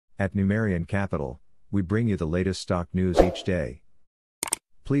At Numerian Capital, we bring you the latest stock news each day.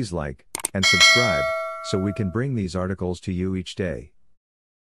 Please like and subscribe so we can bring these articles to you each day.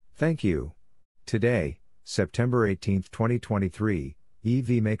 Thank you. Today, September 18, 2023, EV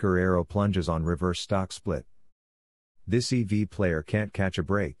maker Ayro plunges on reverse stock split. This EV player can't catch a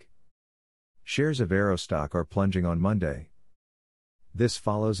break. Shares of Ayro stock are plunging on Monday. This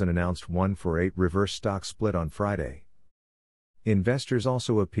follows an announced 1-for-8 reverse stock split on Friday. Investors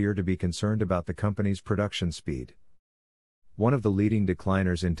also appear to be concerned about the company's production speed. One of the leading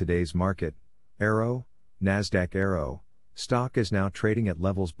decliners in today's market, Ayro, Nasdaq Ayro, stock is now trading at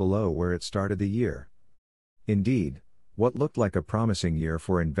levels below where it started the year. Indeed, what looked like a promising year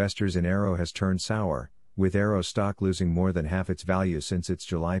for investors in Ayro has turned sour, with Ayro stock losing more than half its value since its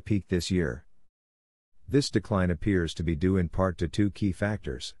July peak this year. This decline appears to be due in part to two key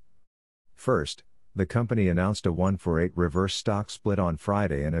factors. First, the company announced a 1-for-8 reverse stock split on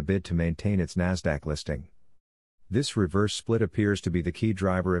Friday in a bid to maintain its Nasdaq listing. This reverse split appears to be the key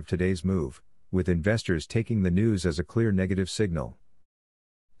driver of today's move, with investors taking the news as a clear negative signal.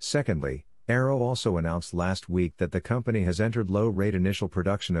 Secondly, Ayro also announced last week that the company has entered low-rate initial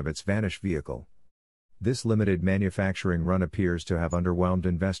production of its Vanish vehicle. This limited manufacturing run appears to have underwhelmed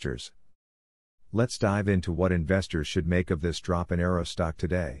investors. Let's dive into what investors should make of this drop in Ayro stock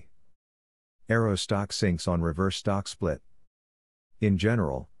today. Ayro stock sinks on reverse stock split. In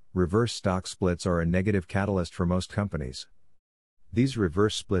general, reverse stock splits are a negative catalyst for most companies. These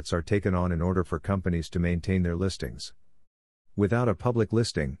reverse splits are taken on in order for companies to maintain their listings. Without a public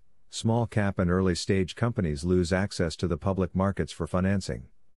listing, small cap and early stage companies lose access to the public markets for financing.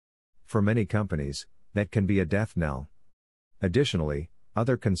 For many companies, that can be a death knell. Additionally,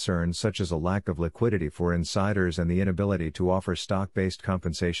 other concerns such as a lack of liquidity for insiders and the inability to offer stock-based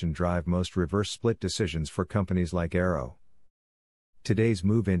compensation drive most reverse split decisions for companies like Ayro. Today's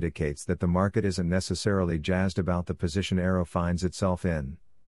move indicates that the market isn't necessarily jazzed about the position Ayro finds itself in.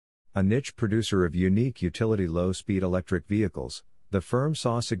 A niche producer of unique utility low-speed electric vehicles, the firm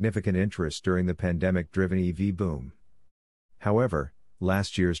saw significant interest during the pandemic-driven EV boom. However,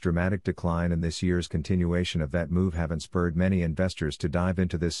 last year's dramatic decline and this year's continuation of that move haven't spurred many investors to dive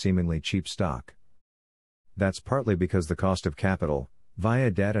into this seemingly cheap stock. That's partly because the cost of capital,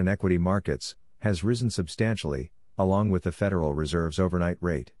 via debt and equity markets, has risen substantially, along with the Federal Reserve's overnight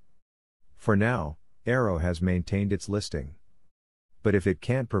rate. For now, Ayro has maintained its listing. But if it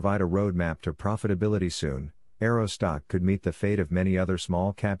can't provide a roadmap to profitability soon, Ayro stock could meet the fate of many other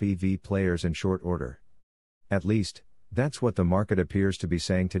small-cap EV players in short order. At least, that's what the market appears to be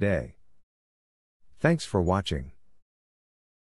saying today. Thanks for watching.